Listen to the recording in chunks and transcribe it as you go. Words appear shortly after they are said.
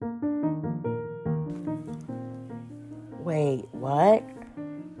Wait, what?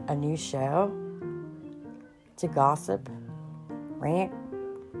 A new show? To gossip, rant,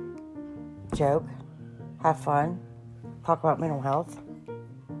 joke, have fun, talk about mental health?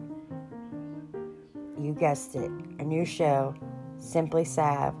 You guessed it. A new show, Simply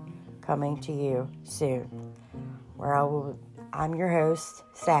Sav, coming to you soon. I'm your host,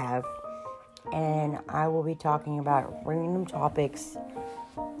 Sav, and I will be talking about random topics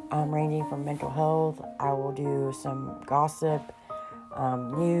ranging from mental health. I will do some gossip,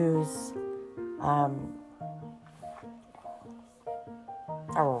 news. I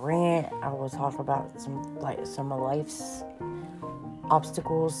will rant. I will talk about some of life's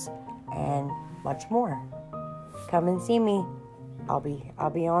obstacles and much more. Come and see me. I'll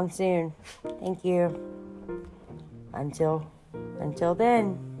be on soon. Thank you. Until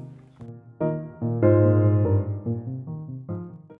then.